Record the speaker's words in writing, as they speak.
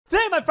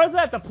Today, my friends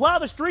will have to plow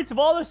the streets of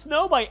all the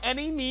snow by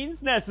any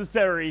means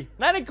necessary.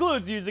 That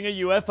includes using a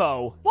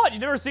UFO. What, you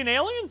never seen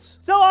aliens?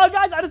 So,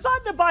 guys, I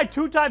decided to buy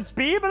 2 times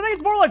speed, but I think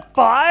it's more like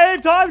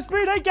 5 times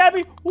speed. Hey,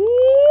 Gabby.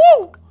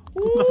 Woo!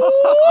 Woo!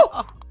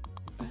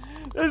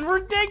 This is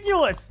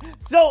ridiculous.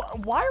 So,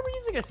 why are we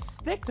using a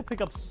stick to pick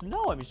up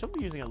snow? I mean, shouldn't we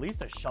be using at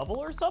least a shovel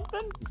or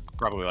something?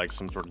 Probably like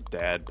some sort of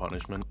dad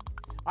punishment.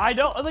 I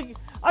don't, like,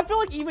 I feel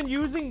like even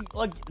using,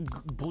 like,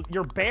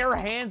 your bare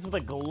hands with a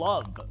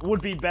glove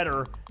would be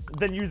better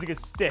than using a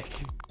stick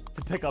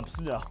to pick up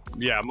snow.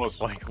 Yeah,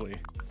 most likely.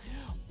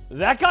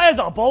 That guy has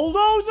a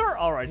bulldozer?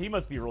 All right, he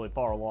must be really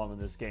far along in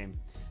this game.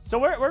 So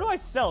where do I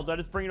sell? Do I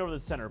just bring it over to the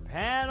center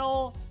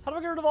panel? How do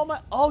I get rid of all my...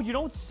 Oh, you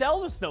don't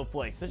sell the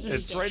snowflakes. It's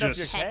just straight up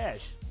your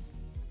cash.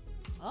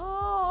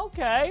 Oh,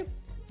 okay.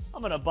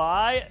 I'm going to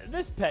buy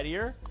this pet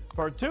here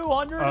for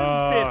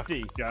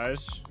 $250.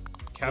 Guys,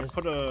 Cap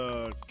put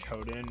a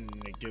code in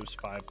and it gives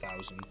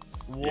 5,000.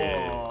 What?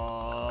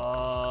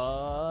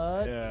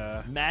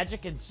 Yeah.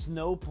 Magic and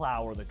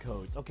snowplow are the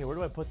codes. Okay, where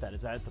do I put that?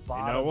 Is that at the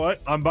bottom? You know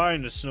what? I'm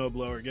buying a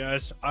snowblower,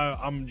 guys.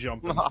 I'm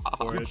jumping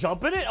for You're it.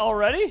 jumping it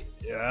already?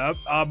 Yep,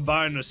 I'm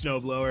buying a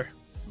snowblower.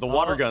 The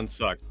water gun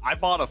sucked. I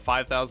bought a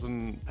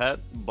 5,000 pet,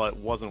 but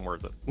wasn't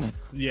worth it.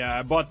 Yeah,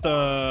 I bought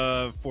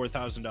the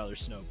 $4,000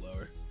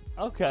 snowblower.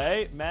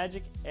 Okay,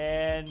 magic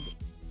and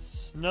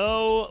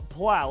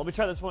snowplow. Let me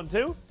try this one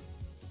too.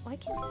 Why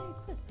can't I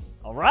equip?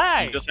 All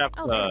right. You just have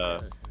to. Oh, there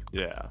it goes.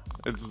 Yeah,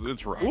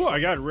 it's right. Ooh,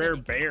 I got rare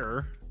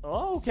bear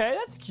Oh, okay,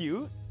 that's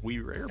cute. We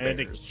rare and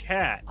a bears.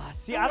 cat.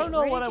 See, I don't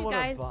know what I want to buy.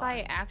 Where did you guys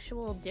buy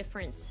actual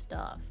different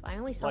stuff? I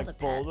only saw Like the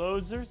pets.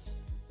 bulldozers?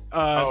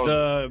 The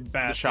The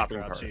basket shopping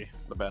Grouchy.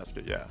 cart. The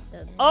basket, yeah.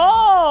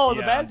 Oh,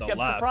 the Yeah, basket. the I'm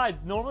left.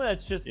 surprised. Normally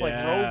that's just like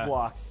Yeah.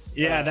 roadblocks.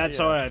 Yeah, that's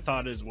what I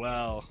thought as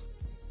well.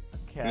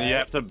 Okay. And you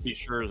have to be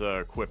sure to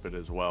equip it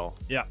as well.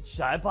 Yeah.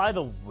 Should I buy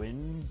the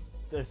wind?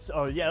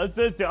 Oh yeah, let's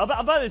do it. I'll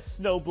buy this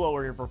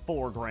snowblower here for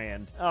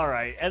 $4,000. All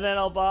right, and then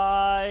I'll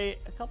buy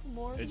a couple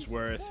more. It's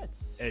worth.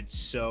 It's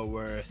so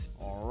worth.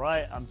 All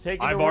right, I'm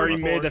taking. I've already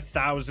made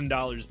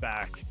 $1,000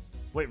 back.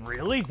 Wait,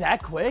 really?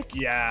 That quick?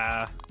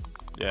 Yeah.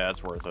 Yeah,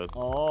 it's worth it.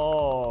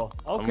 Oh,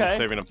 okay. I'm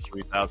saving up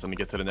 3,000 to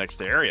get to the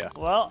next area.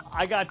 Well,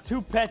 I got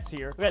 2 pets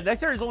here. Okay,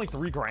 next area is only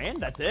 $3,000.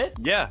 That's it?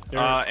 Yeah,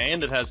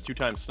 and it has 2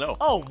 times snow.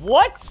 Oh,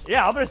 what?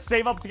 Yeah, I'm gonna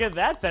save up to get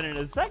that then in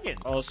a second.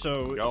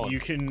 Also, you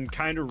can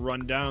kind of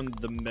run down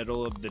the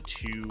middle of the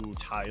 2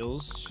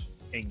 tiles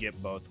and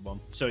get both of them.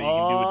 So you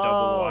can do a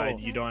double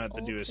wide. You don't have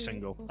to do a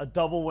single. A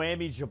double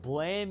whammy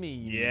jablammy.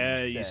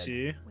 Yeah, you instead.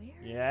 see? Where?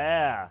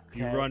 Yeah.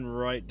 You okay. run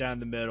right down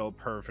the middle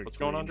perfectly. What's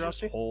going on, and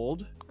just Drosty?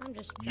 hold. I'm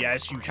just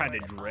Yes, you kind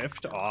of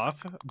drift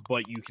off,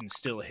 but you can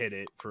still hit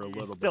it for a You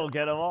little still bit.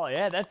 get them all.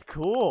 Yeah, that's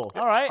cool.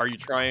 All right. Are you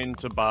trying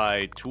to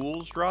buy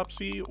tools,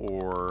 Dropsy,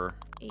 or...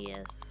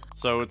 Yes.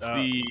 So it's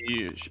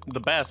the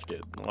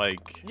basket.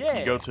 Like, Yeah.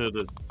 you go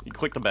to you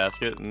click the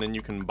basket, and then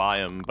you can buy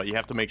them, but you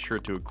have to make sure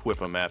to equip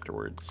them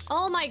afterwards.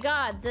 Oh my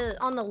god,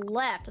 on the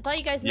left. I thought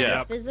you guys meant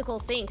Yeah. a physical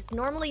thing. 'Cause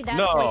normally that's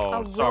No,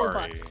 like a sorry.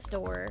 Robux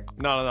store.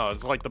 No,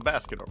 it's like the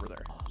basket over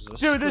there.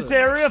 Dude, this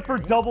area for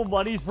double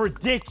money is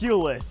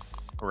ridiculous.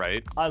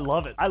 Right? I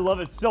love it. I love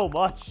it so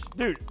much.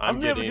 Dude,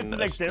 I'm gonna getting get to the a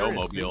next area soon.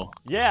 snowmobile.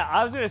 Yeah,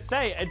 I was gonna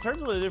say, in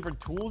terms of the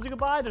different tools you can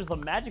buy, there's the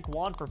magic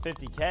wand for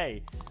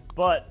 50K.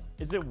 But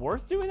is it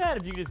worth doing that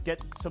if you just get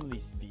some of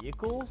these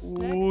vehicles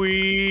next?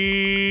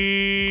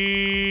 Wee.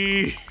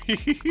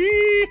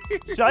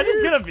 Should I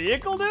just get a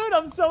vehicle, dude?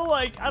 I'm so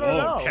like, I don't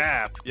know.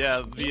 Cap. Yeah,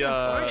 You can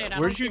afford it. I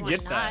where'd don't see you why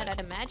get not. that? I'd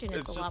imagine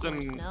it's a lot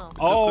more snow.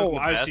 Oh,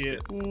 I see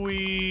it.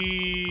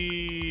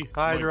 Wee.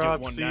 Hi, Might get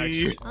one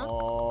Dropsy. next.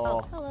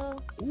 Oh. Hello.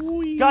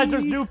 Guys,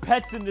 there's new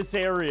pets in this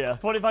area.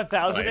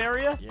 25,000 Right.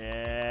 area?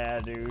 Yeah,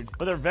 dude.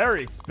 But they're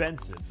very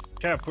expensive.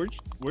 Cap,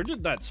 where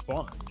did that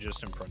spawn?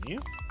 Just in front of you?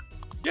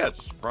 Yeah,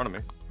 it's in front of me.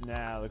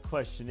 Now, the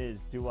question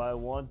is, do I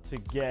want to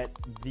get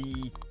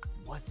the...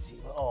 Let's see.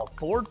 Oh,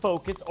 Ford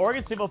Focus, or I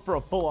can save up for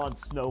a full-on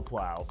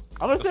snowplow.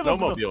 I'm gonna The save up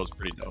for snowmobile is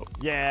pretty dope.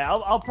 Yeah,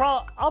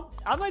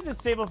 I might just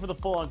save up for the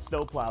full-on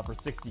snowplow for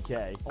 60K.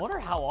 I wonder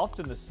how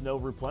often the snow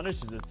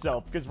replenishes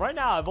itself, because right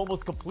now I've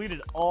almost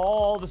completed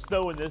all the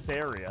snow in this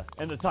area.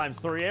 In the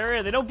 ×3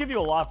 area, they don't give you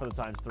a lot for the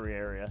 ×3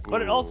 area,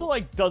 but it also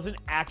like doesn't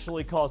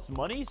actually cost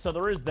money, so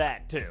there is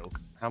that too.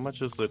 How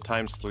much is the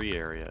 ×3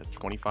 area?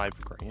 25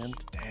 grand?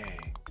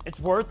 Dang. It's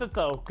worth it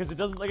though, because it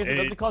doesn't, like I said,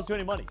 it doesn't cost you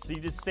any money. So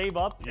you just save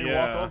up and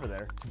walk over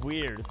there. It's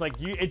weird. It's like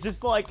it's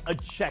just like a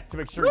check to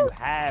make sure you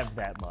have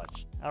that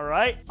much. All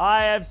right,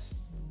 I have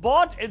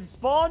bought and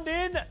spawned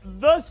in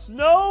the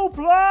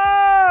snowplow.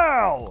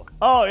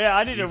 Oh yeah,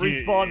 I need to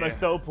respawn my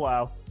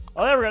snowplow.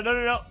 Oh, there we go.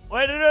 No.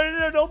 Wait,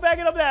 no. Don't back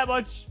it up that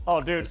much.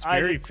 Oh, dude. It's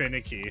very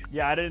finicky.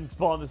 Yeah, I didn't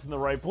spawn this in the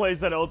right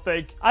place, I don't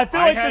think. I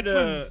feel like this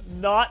was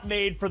not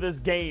made for this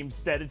game,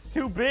 Stead. It's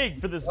too big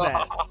for this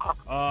map.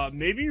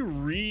 Maybe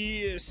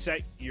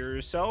reset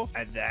yourself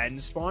and then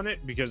spawn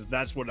it, because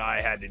that's what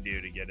I had to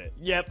do to get it.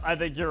 Yep, I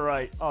think you're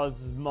right. Oh,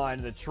 this is mine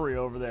in the tree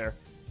over there.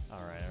 All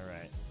right.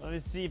 Let Let me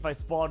see if I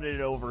spawned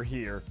it over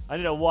here. I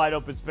need a wide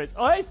open space.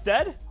 Oh, hey,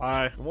 Stead.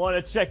 Hi. Want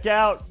to check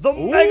out the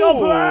Mega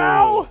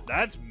Plow?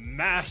 That's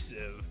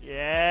massive.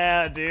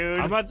 Yeah, dude.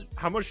 How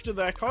much did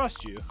that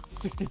cost you?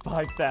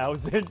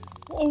 65,000.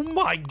 Oh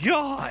my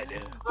god.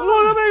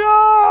 Look at me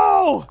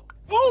go!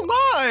 Oh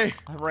my!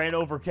 I ran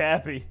over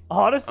Cappy.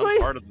 Honestly, I'm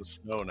part of the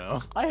snow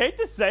now. I hate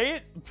to say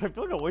it, but I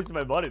feel like I'm wasting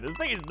my money. This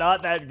thing is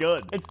not that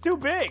good. It's too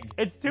big.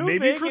 It's too Maybe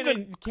big for and the-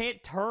 it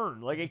can't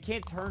turn. Like, it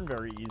can't turn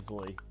very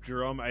easily.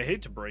 Jerome, I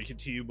hate to break it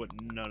to you, but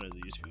none of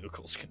these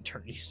vehicles can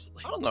turn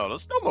easily. I don't know. The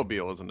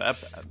snowmobile isn't that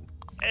bad.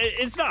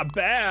 It's not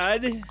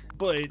bad,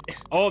 but...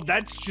 Oh,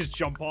 that's just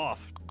jump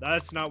off.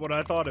 That's not what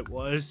I thought it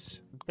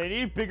was. They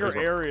need bigger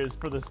There's a- areas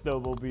for the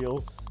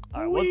snowmobiles.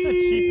 All right, what's the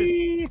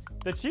cheapest?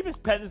 The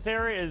cheapest pet in this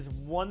area is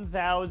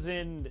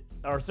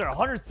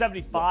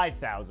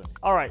 175,000.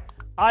 All right,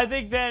 I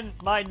think then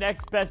my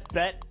next best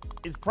bet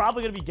is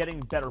probably gonna be getting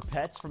better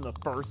pets from the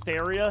first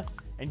area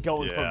and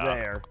going from Yeah.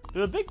 there. Do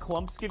the big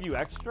clumps give you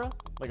extra,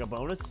 like a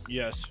bonus?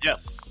 Yes.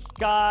 Yes.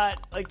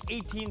 Got like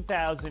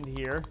 18,000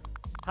 here.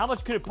 How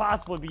much could it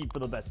possibly be for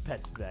the best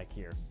pets back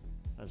here?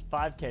 There's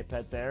 5K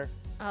pet there.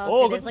 Oh,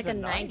 so this there's like is a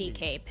 90.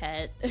 90K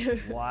pet.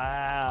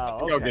 Wow. I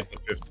think I'll Okay. get the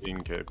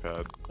 15K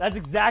pad. That's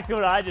exactly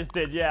what I just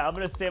did. Yeah, I'm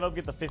gonna save up,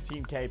 get the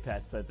 15K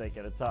pets, I think,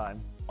 at a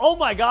time. Oh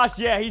my gosh,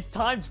 yeah, he's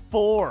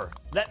 ×4.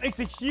 That makes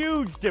a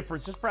huge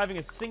difference just for having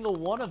a single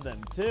one of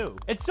them, too.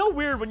 It's so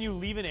weird when you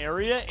leave an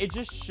area, it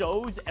just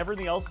shows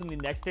everything else in the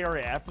next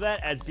area after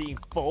that as being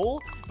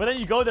full, but then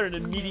you go there and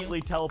it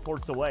immediately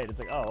teleports away. And it's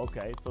like, oh,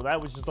 okay, so that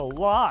was just a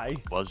lie.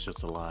 Was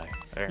just a lie.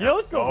 There You know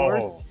what's the we go.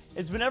 worst?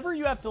 Is whenever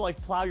you have to like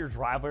plow your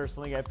driveway or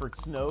something after it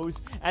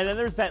snows, and then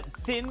there's that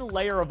thin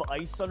layer of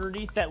ice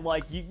underneath that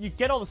like you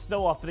get all the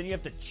snow off, but then you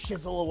have to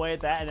chisel away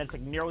at that, and it's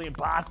like nearly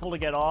impossible to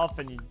get off,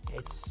 and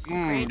it's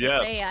Afraid to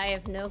yes. say I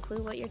have no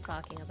clue what you're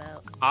talking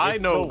about. I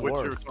It's know the what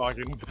worst. you're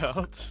talking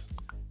about.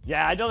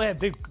 yeah, I know they have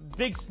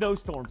big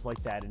snowstorms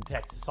like that in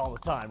Texas all the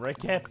time, right,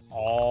 Cap?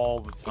 All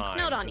the time. It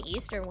snowed on Just-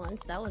 Easter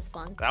once. That was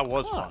fun. That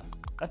was Huh. fun.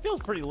 That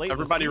feels pretty late. in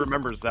the Everybody season.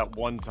 remembers that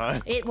one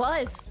time. It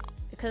was.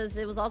 Because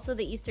it was also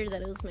the Easter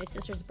that it was my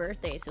sister's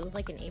birthday, so it was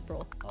like in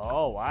April.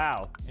 Oh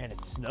wow, and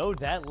it snowed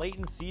that late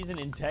in season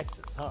in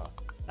Texas, huh?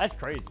 That's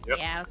crazy. Yep.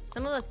 Yeah,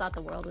 some of us thought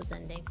the world was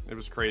ending. It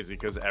was crazy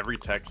because every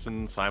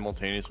Texan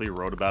simultaneously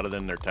wrote about it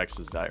in their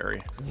Texas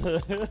diary.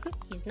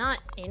 He's not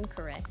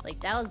incorrect. Like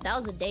that was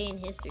a day in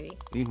history.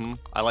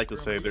 I like to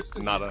say there's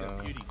not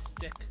a... beauty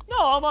stick. No,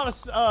 I'm on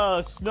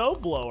a snow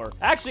blower.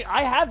 Actually,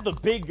 I have the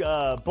big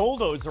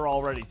bulldozer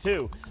already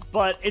too,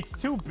 but it's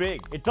too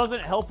big. It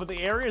doesn't help with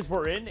the areas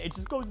we're in. It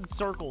just goes in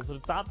circles, and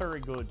it's not very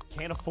good.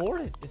 Can't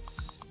afford it.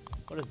 It's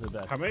what is the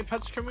best? How many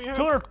pets can we have?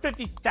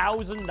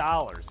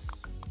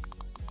 $250,000.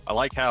 I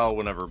like how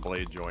whenever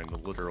Blade joined,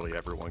 literally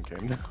everyone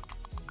came down.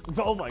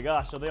 Oh my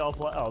gosh, are they all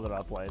playing? Oh, they're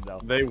not playing though.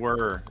 They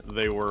were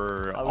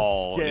I was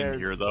all scared. in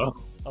here though.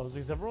 Oh,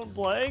 is everyone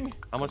playing?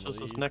 How much is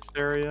this next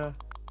area?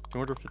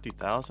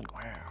 250,000?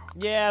 Wow.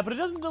 Yeah, but it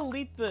doesn't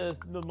delete the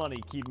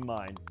money, keep in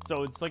mind.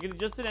 So it's like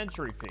just an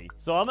entry fee.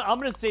 So I'm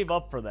gonna save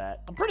up for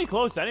that. I'm pretty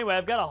close anyway.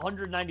 I've got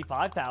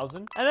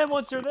 195,000. And then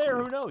once you're there,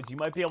 who knows? You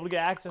might be able to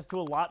get access to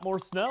a lot more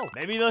snow.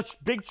 Maybe the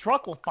big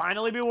truck will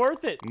finally be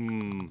worth it.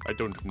 I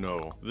don't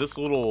know. This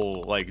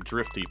little, like,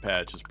 drifty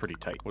patch is pretty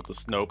tight. With the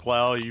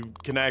snowplow, you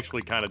can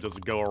actually kind of just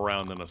go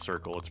around in a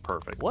circle. It's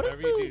perfect. What is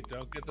Whatever you the... do,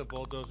 don't get the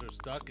bulldozer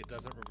stuck. It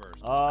doesn't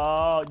reverse.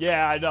 Oh,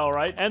 yeah, I know,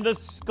 right? And the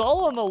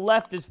skull on the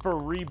left is for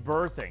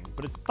rebirthing,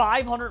 but it's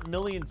 500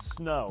 million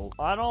snow.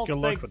 I don't Good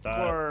luck think with that.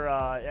 we're,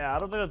 yeah, I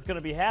don't think that's gonna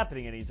be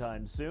happening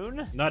anytime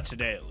soon. Not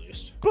today, at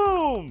least.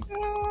 Boom!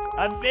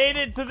 I made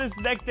it to this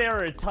next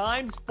area,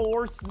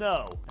 ×4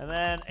 snow. And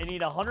then I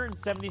need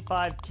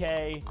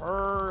 175K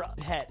per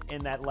pet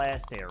in that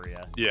last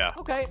area. Yeah.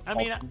 Okay, I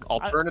mean,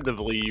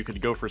 Alternatively, you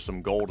could go for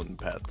some golden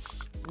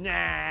pets.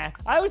 nah.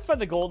 I always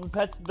find the golden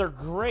pets, they're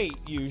great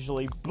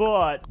usually,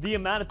 but the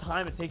amount of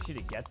time it takes you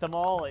to get them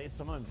all, it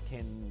sometimes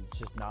can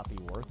just not be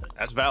worth it.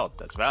 That's valid.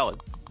 That's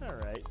valid. All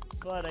right,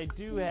 but I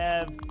do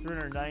have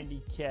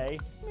 390K.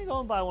 Let me go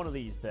and buy one of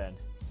these then.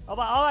 I'll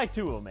buy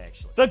two of them,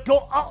 actually.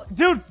 Oh,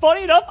 dude,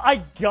 funny enough, I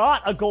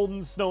got a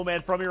golden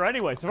snowman from here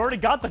anyway, so I've already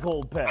got the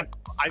gold pet.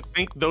 I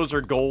think those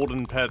are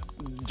golden pet,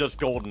 just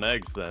golden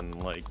eggs then,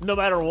 like. No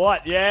matter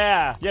what,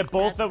 yeah. Yeah,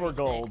 both That's of them were pretty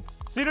sick. gold.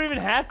 So you don't even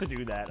have to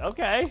do that.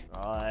 Okay.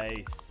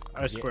 Nice.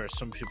 I swear,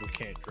 some people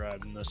can't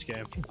drive in this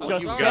game.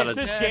 Just, you just gotta-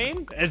 this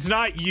game? It's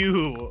not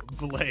you,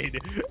 Blade.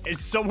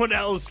 It's someone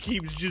else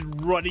keeps just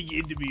running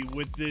into me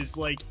with this,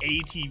 like,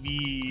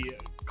 ATV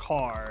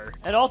car.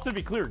 And also to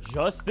be clear,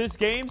 just this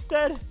game,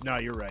 Stead? No,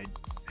 you're right.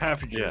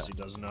 Half of Jersey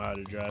doesn't know how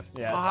to drive.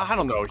 Yeah. I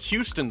don't know.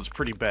 Houston's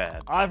pretty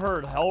bad. I've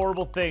heard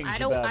horrible things I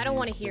about don't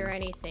want to Houston. hear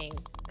anything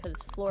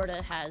because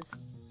Florida has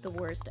the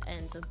worst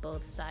ends of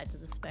both sides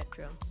of the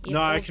spectrum. You No,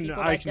 have I old can-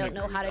 people I that can don't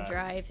know agree how to with that.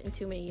 drive, and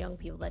too many young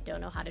people that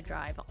don't know how to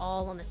drive,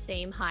 all on the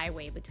same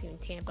highway between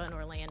Tampa and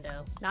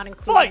Orlando. Not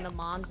including Fight! the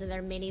moms in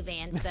their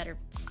minivans that are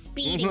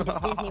speeding to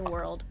Disney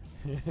World.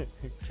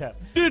 Cap.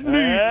 Disney!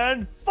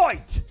 And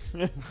fight!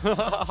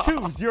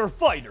 Choose your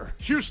fighter.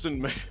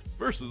 Houston man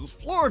versus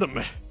Florida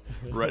man.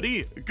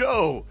 Ready?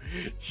 Go!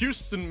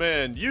 Houston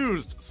man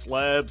used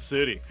Slab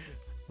City.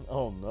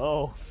 Oh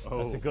no,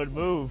 that's a good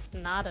move.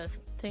 Not a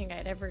thing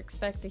I'd ever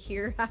expect to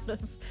hear out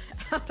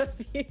of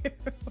you.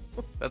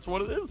 That's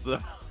what it is, though.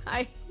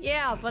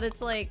 Yeah, but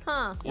it's like,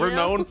 huh? you We're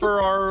know? known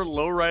for our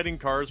low-riding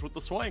cars with the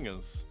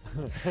swangers.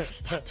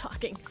 Stop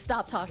talking.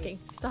 Stop talking.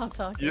 Stop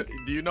talking.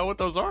 Do you know what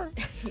those are?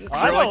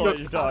 I know like what the-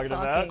 you're Stop talking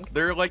about. talking.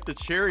 They're like the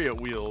chariot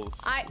wheels.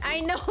 I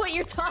know what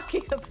you're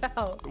talking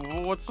about.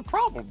 Well, what's the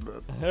problem,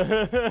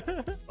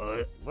 then?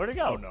 Where'd it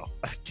go? Oh no,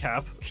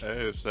 Cap.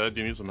 Hey, Sted,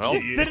 you need some help?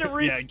 Yeah, Didn't can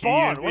you respawn.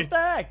 hear me? What the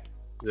heck?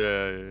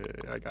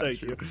 Yeah, I got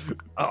Thank you. you.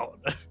 Oh,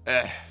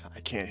 I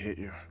can't hit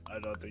you. I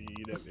don't think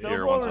you The can hit me.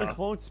 Here, one snowblower just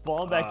second. won't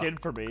spawn back in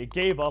for me. It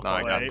gave up No,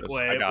 I on got me. this.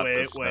 Wait, I got wait,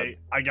 this, wait.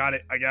 I got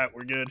it.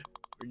 We're good.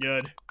 We're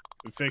good.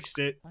 We fixed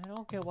it. I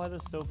don't get why the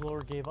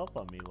snowblower gave up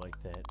on me like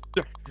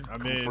that. I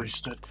Go mean, for it,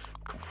 Sted.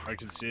 Go for I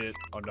can see it.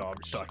 Oh no,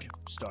 I'm stuck.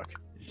 Stuck.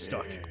 it.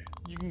 Stuck.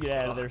 You can get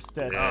out of there,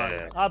 Stead.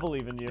 Yeah. I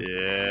believe in you.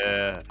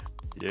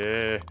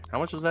 Yeah. How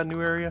much is that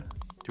new area?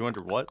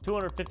 200 what?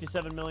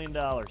 $257 million.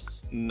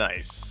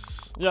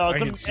 Nice. No, I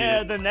can see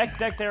it. the next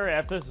area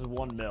after this is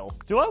 1 mil.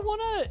 Do I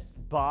want to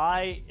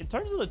buy, in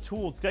terms of the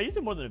tools, because I use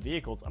it more than the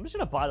vehicles, I'm just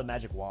going to buy the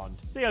magic wand.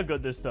 See how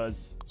good this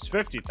does. It's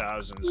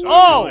 50,000, so I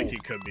Oh! feel like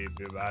it could be a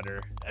bit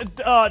better.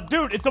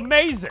 Dude, it's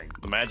amazing.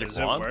 The magic Is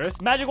it wand?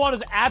 worth? Magic wand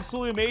is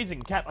absolutely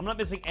amazing. Cap, I'm not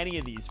missing any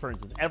of these, for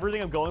instance.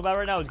 Everything I'm going by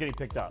right now is getting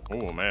picked up.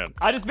 Oh, man.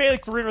 I just made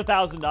like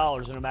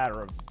 $300,000 in a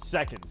matter of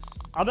seconds.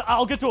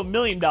 I'll get to $1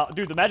 million.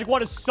 Dude, the magic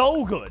wand is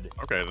so good.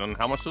 Okay, then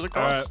how much does it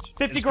cost?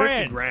 50 It's grand.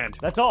 50 grand.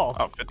 That's all.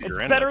 Oh, 50 it's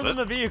grand, better that's than it?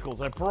 the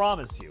vehicles, I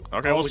promise you.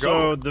 Okay, let's go.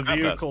 Also, the Got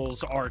that.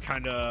 vehicles are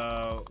kind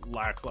of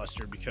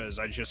lackluster because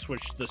I just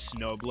switched the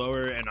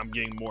snowblower and I'm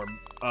getting more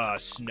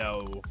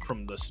snow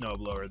from the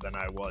snowblower than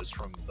I was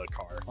from the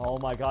car. Oh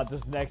my god,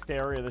 this next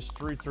area, the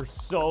streets are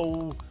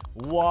so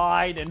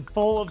wide and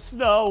full of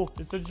snow.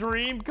 It's a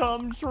dream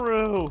come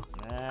true.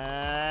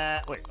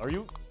 Wait, are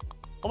you?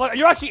 Oh my god,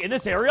 you're actually in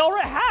this area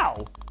already?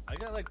 How? I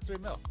got like 3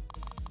 mil.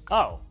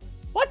 Oh.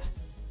 What?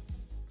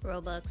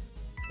 Robux.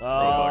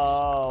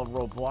 Oh,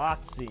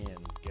 Robloxian.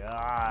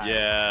 God.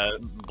 Yeah,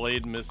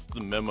 Blade missed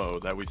the memo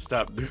that we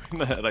stopped doing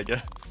that, I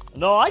guess.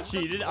 No, I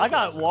cheated. I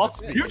got walk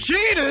speed. You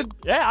cheated!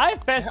 Yeah, I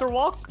have faster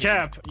walk speed.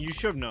 Cap, you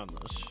should have known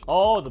this.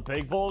 Oh, the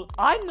big bull.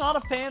 I'm not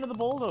a fan of the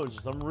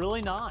bulldozers. I'm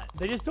really not.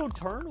 They just don't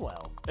turn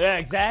well. Yeah,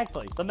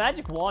 exactly. The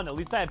magic wand, at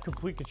least I have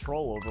complete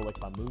control over like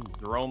my move.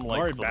 Jerome I'm likes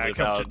already to back live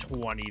up out. to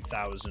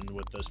 20,000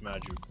 with this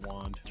magic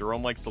wand.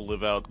 Jerome likes to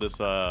live out this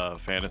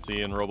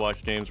fantasy in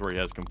Roblox games where he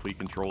has complete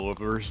control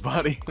over his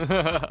body.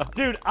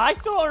 Dude, I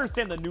still don't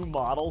understand the new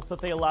models that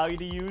they allow you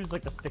to use,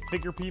 like the stick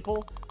figure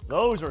people.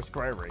 Those are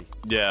scary.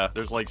 Yeah,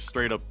 there's like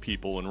straight up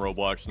people in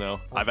Roblox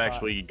now. I've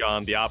actually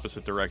gone the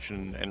opposite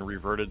direction and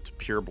reverted to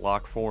pure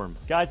block form.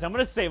 Guys, I'm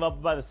gonna save up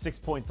by the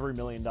 $6.3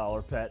 million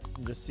pet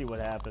and just see what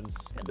happens.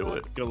 Do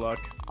it. Good luck.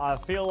 I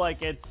feel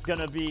like it's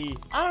gonna be,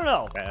 I don't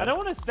know. Bad. I don't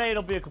want to say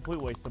it'll be a complete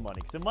waste of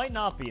money, because it might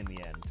not be in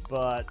the end.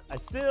 But I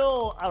don't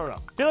know. I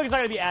feel like it's not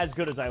gonna be as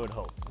good as I would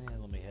hope. And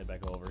let me head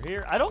back over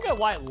here. I don't get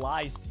why it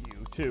lies to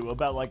you, too,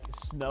 about like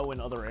snow in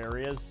other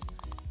areas.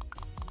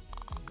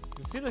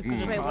 It seems like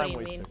such a Wait, what time do you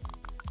waster. mean?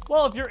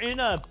 Well, if you're in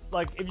a,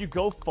 like, if you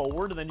go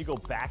forward and then you go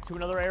back to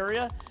another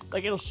area,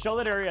 like, it'll show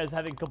that area as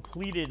having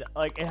completed,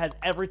 like, it has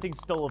everything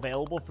still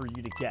available for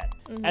you to get.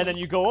 And then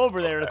you go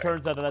over there and it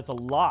turns out that that's a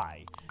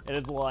lie. And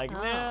it's like,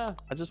 nah.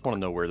 I just want to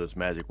know where this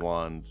magic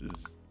wand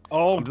is.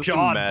 Oh I'm just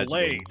God, imagining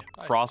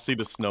Blade. Frosty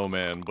the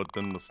Snowman, but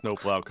then the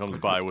snowplow comes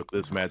by with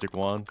this magic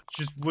wand.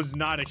 Just was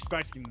not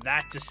expecting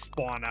that to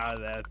spawn out of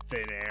that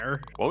thin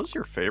air. What was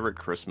your favorite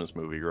Christmas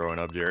movie growing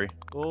up, Jerry?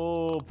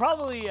 Oh,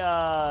 probably,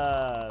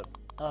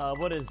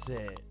 what is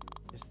it?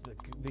 It's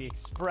the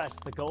Express,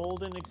 the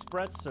Golden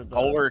Express, or the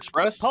Polar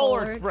Express? Polar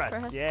Polar Express.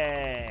 Express.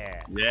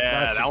 Yeah. Yeah,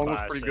 That's a that one was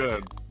pretty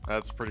classic. good.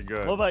 That's pretty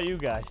good. What about you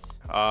guys?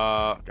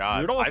 God,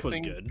 Rudolph I was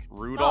think good.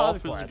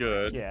 Rudolph the is classic.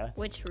 good. Yeah.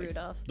 Which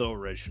Rudolph? The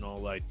original,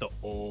 like the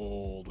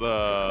old. The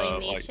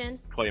like, Claymation?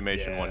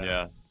 claymation one, Yeah.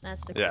 yeah.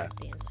 That's the Yeah.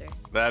 correct answer.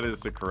 That is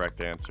the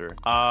correct answer.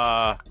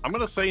 I'm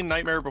gonna say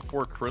Nightmare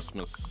Before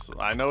Christmas.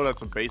 I know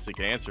that's a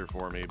basic answer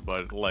for me,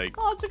 but like,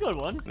 Oh, it's a good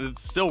one.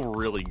 it's still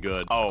really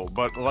good. Oh,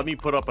 but let me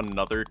put up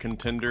another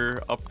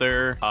contender up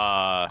there.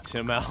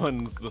 Tim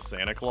Allen's The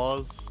Santa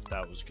Claus.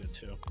 That was good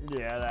too.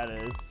 Yeah, that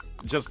is.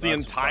 Just the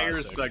That's a entire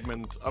classic.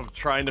 segment of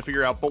trying to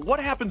figure out, but what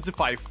happens if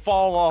I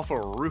fall off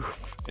a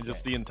roof? And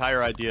just the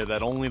entire idea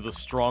that only the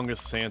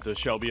strongest Santa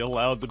shall be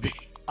allowed to be.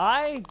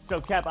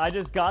 So Cap, I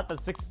just got the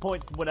 6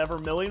 point whatever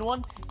million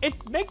one.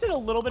 It makes it a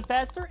little bit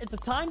faster. It's a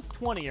times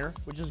 20er,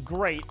 which is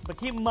great, but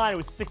keep in mind it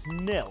was 6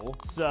 mil.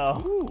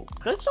 So,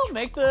 does it still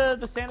make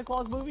the Santa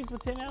Claus movies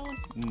with Tim Allen?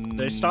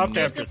 They stopped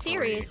There's after a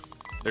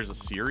series. There's a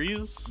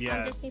series?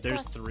 Yeah, Disney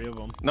there's Plus. 3 of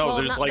them. No, Well,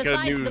 there's not like a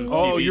besides new. the movie.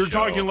 Oh, TV you're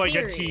show. talking like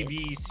a Series.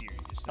 TV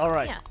series. All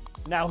right. Yeah.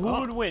 Now, who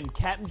would win,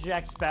 Captain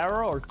Jack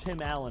Sparrow or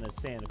Tim Allen as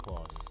Santa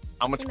Claus?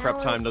 How much Tim prep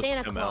Allen time as does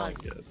Santa Tim Allen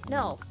Claus.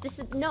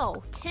 get?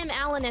 No. Tim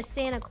Allen as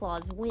Santa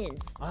Claus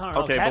wins. I don't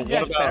know. Okay, Captain but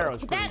Jack what about- Sparrow's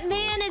pretty That cool.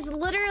 man is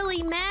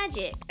literally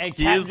magic. And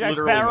He Captain is Jack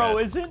literally Sparrow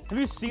mad. isn't? Have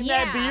you seen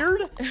Yeah. that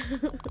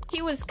beard?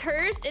 He was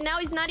cursed, and now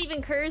he's not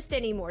even cursed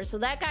anymore, so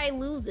that guy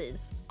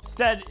loses.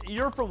 Stead,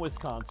 you're from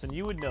Wisconsin.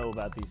 You would know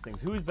about these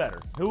things. Who's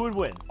better? Who would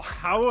win?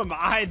 How am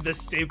I the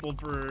staple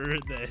for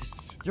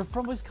this? You're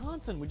from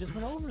Wisconsin. We just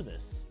went over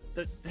this.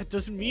 That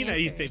doesn't The mean answer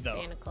anything, is though.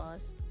 Santa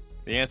Claus.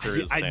 The answer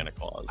is I- Santa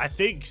Claus. I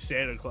think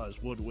Santa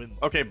Claus would win.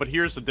 Okay, but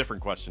here's a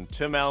different question: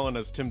 Tim Allen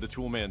as Tim the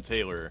Toolman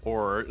Taylor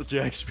or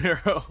Jack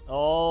Sparrow?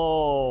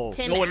 Oh.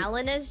 Tim one-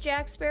 Allen as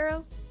Jack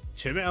Sparrow?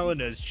 Tim Allen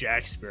as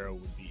Jack Sparrow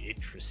would be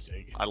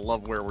interesting. I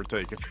love where we're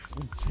taking.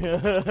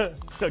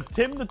 So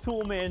Tim the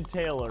Toolman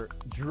Taylor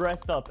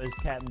dressed up as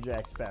Captain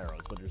Jack Sparrow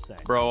is what you're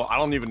saying. Bro, I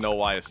don't even know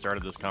why I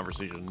started this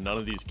conversation. None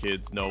of these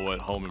kids know what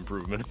home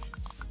improvement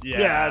is.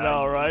 Yeah, I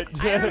know, right?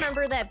 I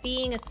remember that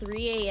being a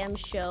 3 a.m.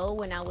 show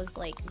when I was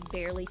like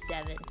barely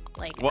 7.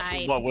 Like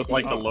What with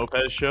like the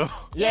Lopez show?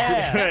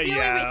 Yeah. That's the,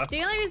 Yeah.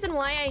 the only reason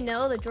why I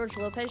know the George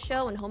Lopez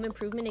show and Home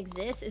Improvement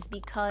exists is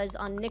because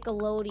on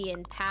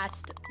Nickelodeon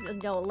past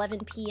 11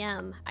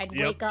 p.m. I'd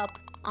Yep. wake up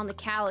on the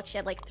couch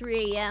at like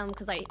 3 a.m.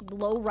 because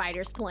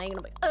Lowrider's playing and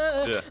I'm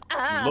like, Yeah.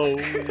 I'm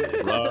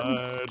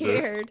Lowrider.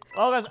 scared.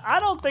 Well, guys, I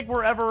don't think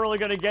we're ever really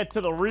going to get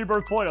to the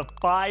rebirth point of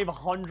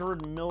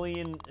 $500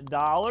 million.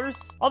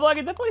 Although I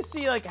can definitely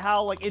see like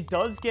how like it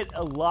does get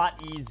a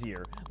lot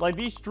easier. Like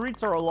these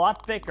streets are a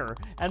lot thicker,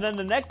 and then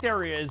the next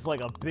area is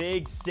like a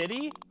big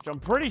city, which I'm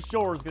pretty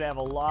sure is going to have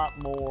a lot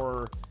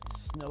more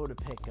snow to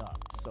pick up.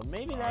 So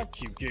maybe that's...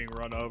 Keep getting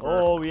run over.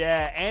 Oh,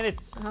 yeah, and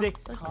it's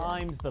 6 okay.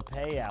 times the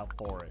payout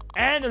for it.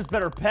 And there's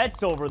better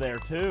pets over there,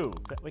 too.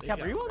 Wait, Cap,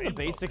 got are you on the rainbow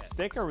basic pets.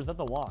 stick, or was that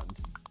the wand?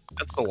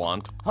 That's the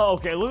wand. Oh,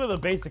 okay, look at the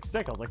basic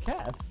stick. I was like,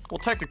 Cap. Well,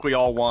 technically,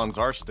 all wands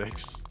are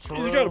sticks.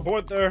 He's got a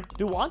point there.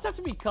 Do wands have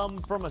to become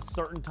from a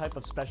certain type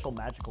of special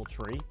magical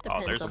tree?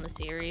 Depends there's on a- the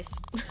series.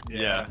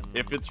 Yeah.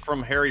 If it's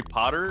from Harry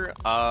Potter,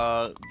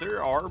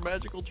 there are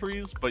magical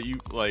trees, but you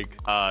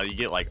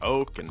get like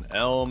oak and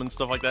elm and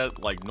stuff like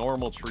that, like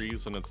normal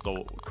trees, and it's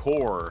the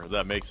core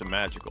that makes it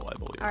magical, I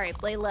believe. All right,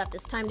 Blade left.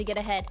 It's time to get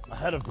ahead.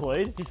 Ahead of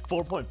Blade? He's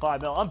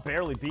 4.5 mil. I'm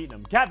barely beating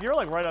him. Cap, you're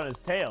like right on his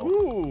tail.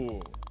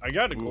 Ooh, I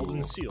got a golden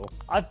Ooh. seal.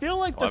 I feel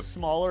like the I've-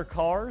 smaller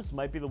cars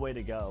might be the way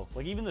to go.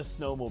 Like even the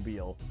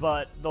snowmobile.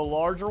 But the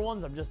larger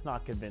ones, I'm just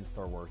not convinced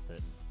are worth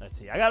it. Let's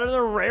see. I got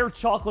another rare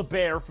chocolate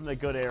bear from the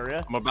good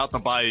area. I'm about to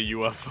buy a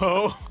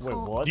UFO. Wait,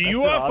 what? The That's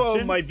an UFO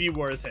option? might be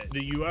worth it.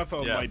 The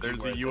UFO Yeah, might be there's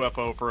a worth it.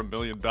 UFO for $1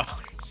 million.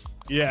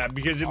 Yeah,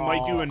 because it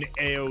might do Aw. an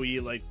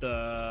AoE like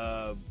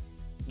the.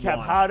 Cap,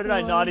 one. how did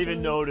I not Wonders.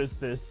 even notice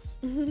this?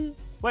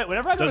 Wait,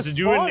 whenever I go Does to it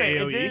do an spawn it,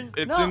 AoE? didn't-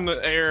 It's no. in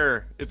the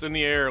air. It's in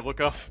the air. Look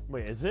up.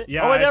 Wait, is it?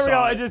 Yeah, Oh, wait, I there we go.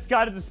 saw I it. just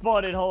got it to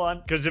spawn it. Hold on.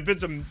 Because if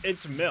it's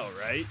a mill,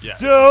 right? Yeah.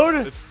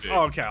 Dude! It's big.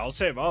 Oh, okay, I'll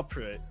save up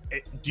for it.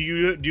 Do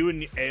you do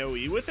an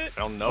AoE with it? I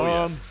don't know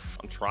yet.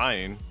 I'm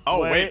trying.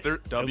 Oh, wait. wait. There,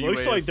 It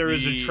looks like there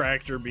is a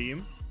tractor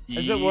beam.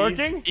 Is it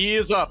working? E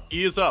is up.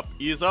 E is up.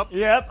 E is up.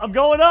 Yep, I'm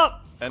going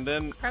up. And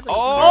then. Probably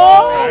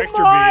Oh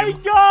Tractor my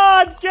beam.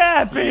 god,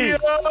 Cappy!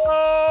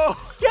 Yo!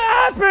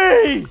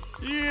 Cappy!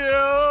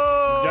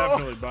 Yo!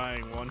 Definitely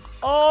buying one.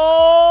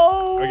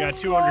 Oh! I got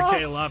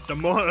 200k left.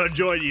 I'm gonna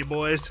join you,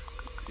 boys.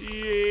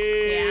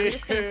 Yeah, I'm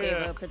just gonna save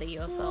up for the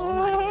UFO. I'm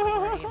not even gonna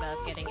worry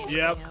about getting anything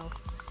Yep.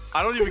 else.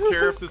 I don't even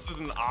care if this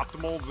isn't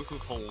optimal. This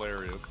is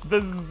hilarious.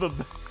 This is the...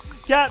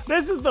 Cap,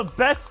 this is the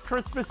best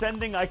Christmas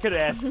ending I could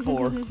ask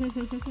for.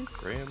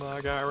 Grandma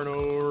got run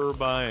over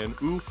by an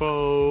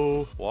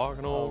UFO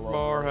walking over love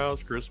our that.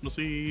 house Christmas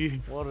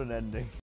Eve. What an ending.